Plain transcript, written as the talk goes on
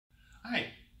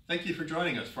Thank you for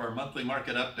joining us for our monthly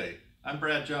market update. I'm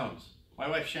Brad Jones. My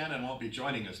wife Shannon won't be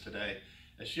joining us today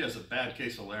as she has a bad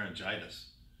case of laryngitis.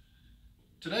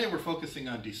 Today we're focusing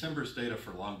on December's data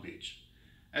for Long Beach.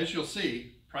 As you'll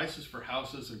see, prices for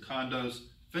houses and condos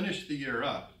finished the year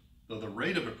up, though the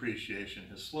rate of appreciation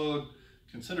has slowed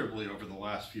considerably over the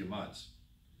last few months.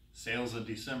 Sales in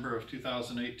December of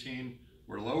 2018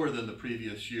 were lower than the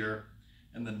previous year,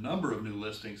 and the number of new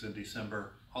listings in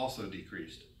December also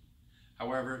decreased.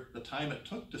 However, the time it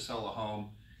took to sell a home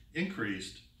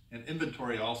increased and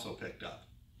inventory also picked up.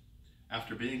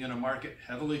 After being in a market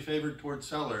heavily favored toward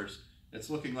sellers,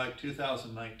 it's looking like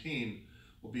 2019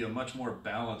 will be a much more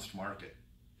balanced market.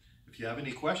 If you have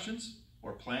any questions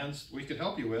or plans we could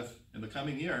help you with in the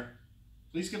coming year,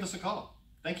 please give us a call.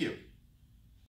 Thank you.